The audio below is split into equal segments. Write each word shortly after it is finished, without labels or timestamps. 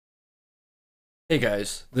Hey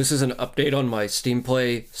guys, this is an update on my Steam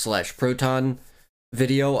Play / Proton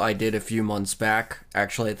video I did a few months back.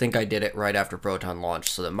 Actually, I think I did it right after Proton launched,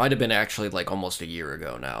 so that might have been actually like almost a year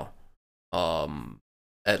ago now.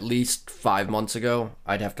 At least 5 months ago.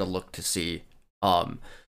 I'd have to look to see.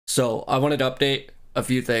 So I wanted to update a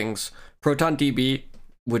few things. ProtonDB,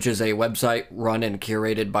 which is a website run and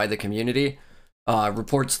curated by the community,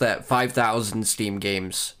 reports that 5,000 Steam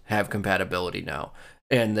games have compatibility now.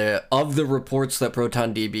 And of the reports that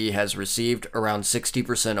ProtonDB has received, around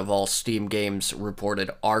 60% of all Steam games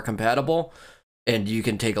reported are compatible. And you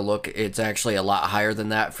can take a look, it's actually a lot higher than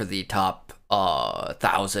that for the top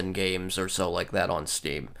 1,000 games or so like that on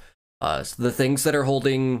Steam. So the things that are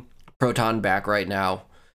holding Proton back right now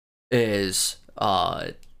is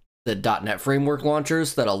the .NET Framework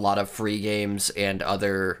launchers that a lot of free games and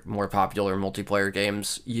other more popular multiplayer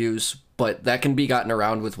games use, but that can be gotten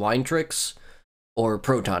around with Tricks or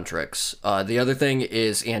protontricks. The other thing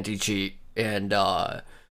is anti-cheat, and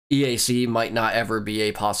EAC might not ever be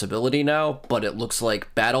a possibility now, but it looks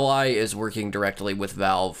like BattleEye is working directly with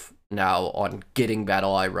Valve now on getting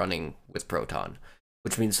BattleEye running with Proton,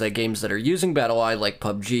 which means that games that are using BattleEye like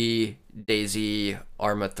PUBG, DayZ,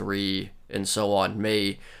 Arma 3, and so on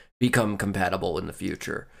may become compatible in the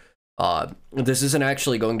future. This isn't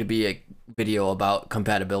actually going to be a video about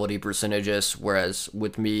compatibility percentages, whereas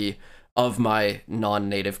with me, of my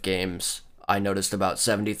non-native games, I noticed about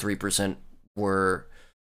 73% were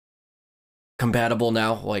compatible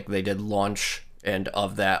now, like they did launch, and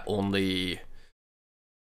of that only,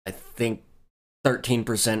 I think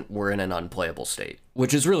 13% were in an unplayable state,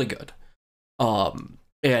 which is really good.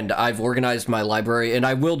 And I've organized my library, and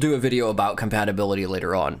I will do a video about compatibility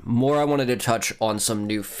later on. I wanted to touch on some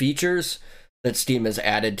new features that Steam has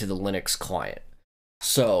added to the Linux client.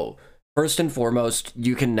 So, first and foremost,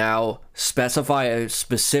 you can now specify a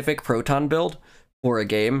specific Proton build for a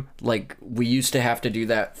game. Like, we used to have to do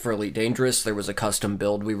that for Elite Dangerous. There was a custom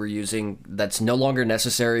build we were using that's no longer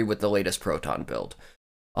necessary with the latest Proton build.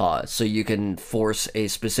 So you can force a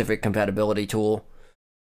specific compatibility tool.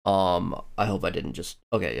 I hope I didn't just...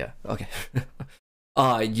 Okay, yeah, okay.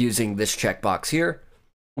 Using this checkbox here,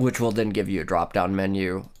 which will then give you a drop-down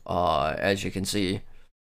menu, as you can see.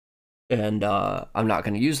 And I'm not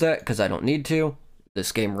going to use that because I don't need to.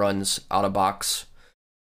 This game runs out of box.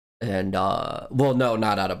 And, well, no,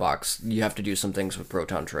 not out of box. You have to do some things with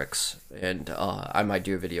protontricks. And I might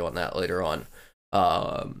do a video on that later on.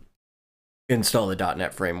 Install the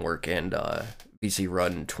 .NET Framework and VC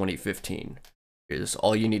Run 2015 is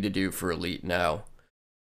all you need to do for Elite now.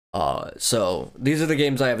 So these are the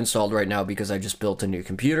games I have installed right now because I just built a new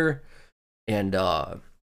computer. And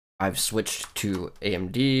I've switched to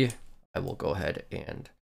AMD. I will go ahead and...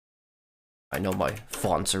 I know my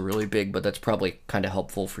fonts are really big, but that's probably kind of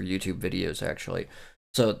helpful for YouTube videos, actually.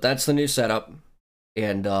 So that's the new setup,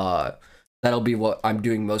 and that'll be what I'm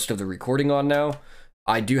doing most of the recording on now.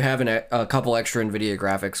 I do have a couple extra NVIDIA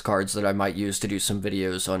graphics cards that I might use to do some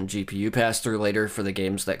videos on GPU pass-through later for the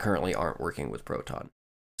games that currently aren't working with Proton.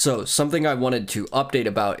 So something I wanted to update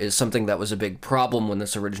about is something that was a big problem when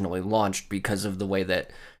this originally launched because of the way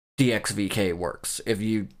that DXVK works. If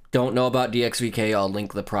you don't know about DXVK, I'll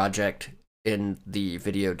link the project in the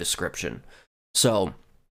video description. So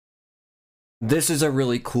this is a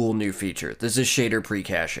really cool new feature. This is shader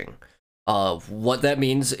pre-caching. What that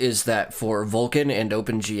means is that for Vulkan and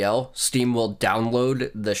OpenGL, Steam will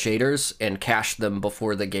download the shaders and cache them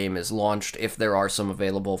before the game is launched if there are some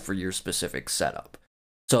available for your specific setup.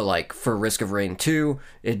 So like for Risk of Rain 2,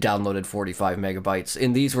 it downloaded 45 megabytes,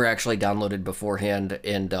 and these were actually downloaded beforehand,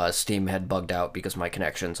 and Steam had bugged out because my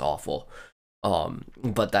connection's awful.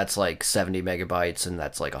 But that's like 70 megabytes, and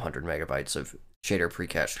that's like 100 megabytes of shader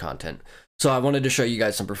pre-cached content. So I wanted to show you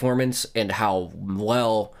guys some performance and how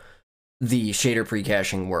well the shader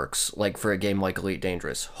pre-caching works, like for a game like Elite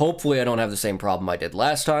Dangerous. Hopefully I don't have the same problem I did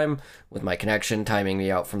last time with my connection timing me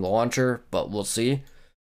out from the launcher, but we'll see.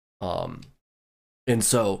 And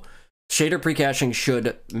so shader pre-caching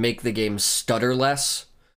should make the game stutter less,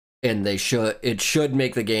 and it should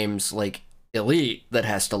make the games like Elite that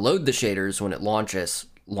has to load the shaders when it launches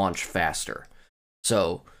launch faster.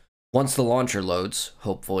 So once the launcher loads,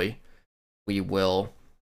 hopefully we will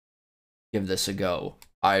give this a go.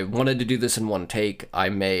 I wanted to do this in one take. I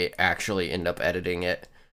may actually end up editing it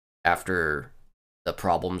after the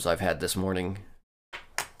problems I've had this morning,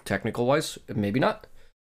 technical wise. Maybe not.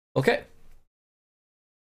 Okay,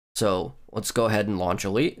 so let's go ahead and launch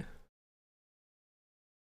Elite,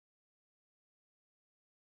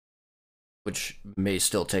 which may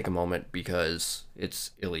still take a moment because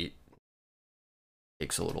it's Elite.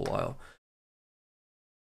 Takes a little while.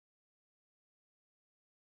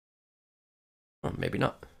 Well, maybe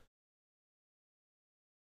not.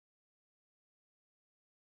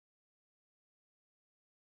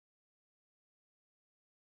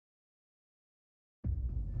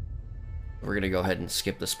 We're gonna go ahead and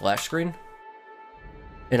skip the splash screen.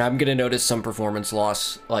 And I'm gonna notice some performance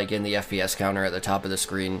loss, like in the FPS counter at the top of the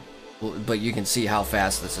screen. But you can see how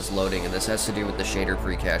fast this is loading, and this has to do with the shader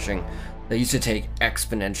pre-caching. They used to take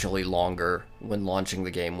exponentially longer when launching the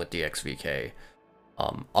game with DXVK.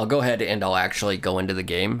 I'll go ahead and I'll actually go into the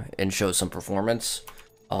game and show some performance.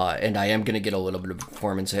 And I am gonna get a little bit of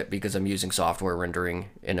performance hit because I'm using software rendering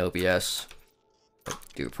in OBS.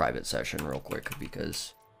 Do a private session real quick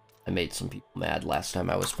because I made some people mad last time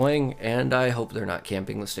I was playing, and I hope they're not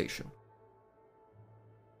camping the station.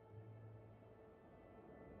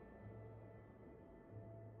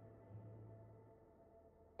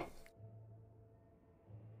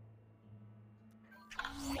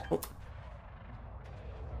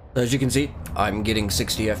 As you can see, I'm getting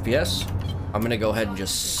 60 FPS. I'm gonna go ahead and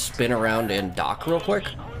just spin around and dock real quick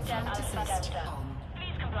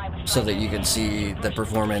so that you can see the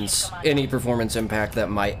performance, any performance impact that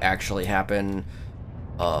might actually happen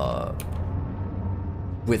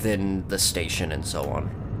within the station and so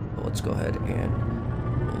on. So let's go ahead and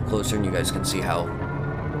a little closer and you guys can see how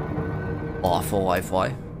awful I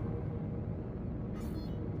fly.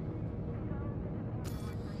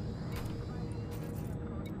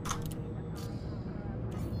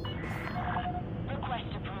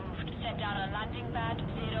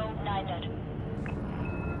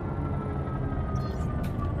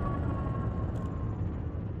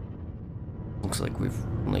 Looks like we've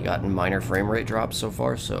only gotten minor frame rate drops so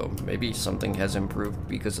far, so maybe something has improved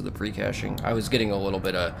because of the pre-caching. I was getting a little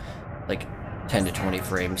bit of like 10 to 20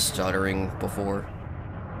 frames stuttering before.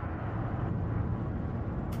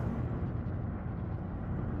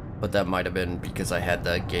 But that might have been because I had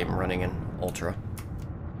the game running in Ultra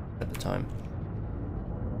at the time.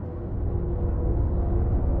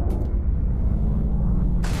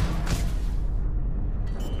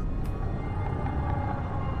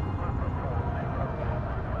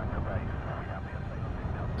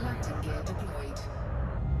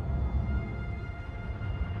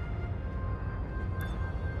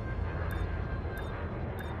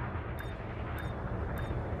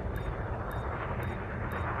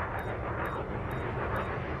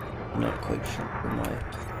 Not quite sure where my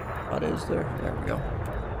spot is there. There we go.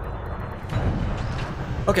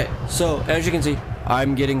 Okay, so as you can see,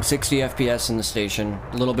 I'm getting 60 FPS in the station.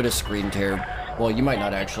 A little bit of screen tear. Well, you might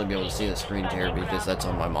not actually be able to see the screen tear because that's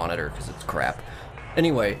on my monitor because it's crap.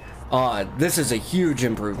 Anyway, this is a huge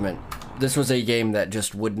improvement. This was a game that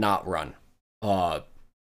just would not run 4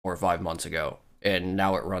 or 5 months ago, and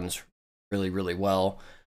now it runs really, really well.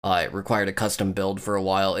 It required a custom build for a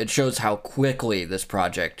while. It shows how quickly this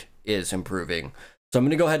project is improving. So I'm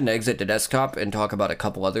going to go ahead and exit the desktop and talk about a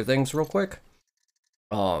couple other things real quick.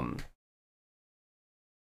 And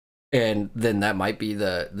then that might be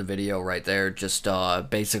the video right there. Just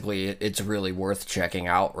basically it's really worth checking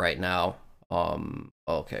out right now.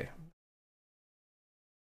 Okay.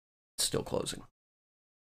 It's still closing.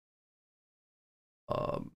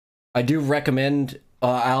 I do recommend,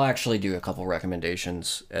 I'll actually do a couple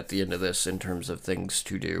recommendations at the end of this in terms of things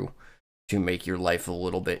to do to make your life a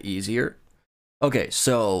little bit easier. Okay,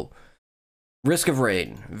 so Risk of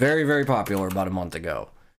Rain, very, very popular about a month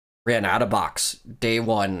ago. Ran out of box day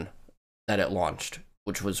one that it launched,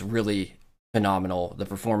 which was really phenomenal. The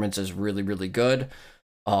performance is really, really good.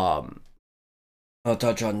 I'll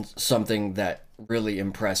touch on something that really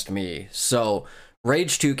impressed me. So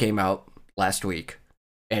Rage 2 came out last week,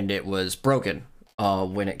 and it was broken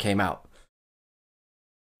when it came out.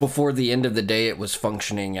 Before the end of the day, it was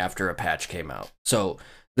functioning after a patch came out. So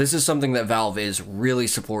this is something that Valve is really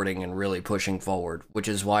supporting and really pushing forward, which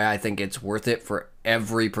is why I think it's worth it for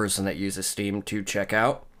every person that uses Steam to check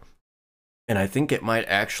out. And I think it might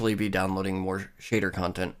actually be downloading more shader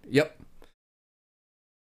content. Yep.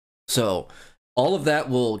 So all of that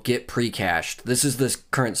will get pre-cached. This is the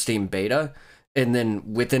current Steam beta. And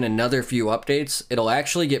then within another few updates, it'll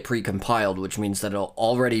actually get pre-compiled, which means that it'll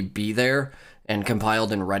already be there and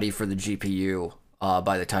compiled and ready for the GPU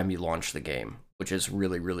by the time you launch the game, which is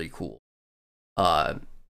really, really cool.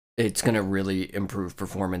 It's going to really improve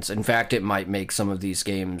performance. In fact, it might make some of these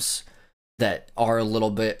games that are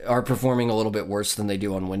performing a little bit worse than they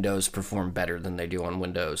do on Windows perform better than they do on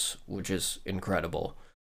Windows, which is incredible.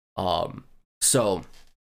 So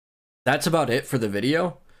that's about it for the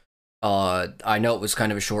video. I know it was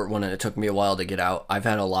kind of a short one and it took me a while to get out. I've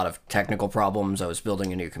had a lot of technical problems. I was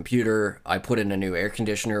building a new computer. I put in a new air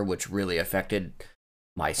conditioner, which really affected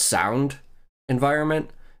my sound environment.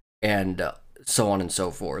 And so on and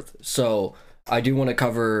so forth. So I do want to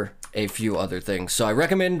cover a few other things. So I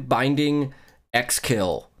recommend binding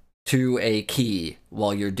xkill to a key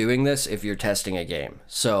while you're doing this if you're testing a game.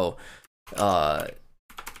 So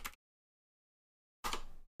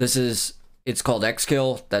it's called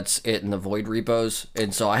xkill. That's it in the void repos.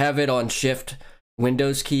 And so I have it on shift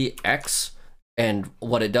Windows key X, and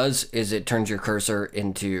what it does is it turns your cursor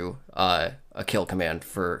into a kill command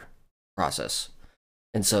for process.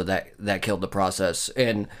 And so that killed the process.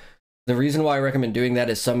 And the reason why I recommend doing that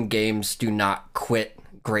is some games do not quit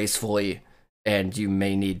gracefully, and you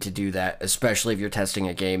may need to do that, especially if you're testing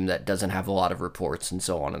a game that doesn't have a lot of reports and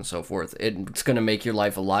so on and so forth. It's going to make your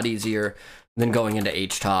life a lot easier than going into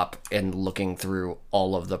HTOP and looking through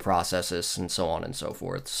all of the processes and so on and so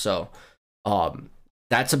forth. So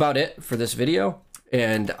that's about it for this video.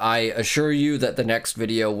 And I assure you that the next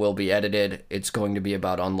video will be edited. It's going to be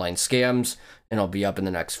about online scams, and it'll be up in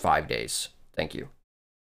the next 5 days. Thank you.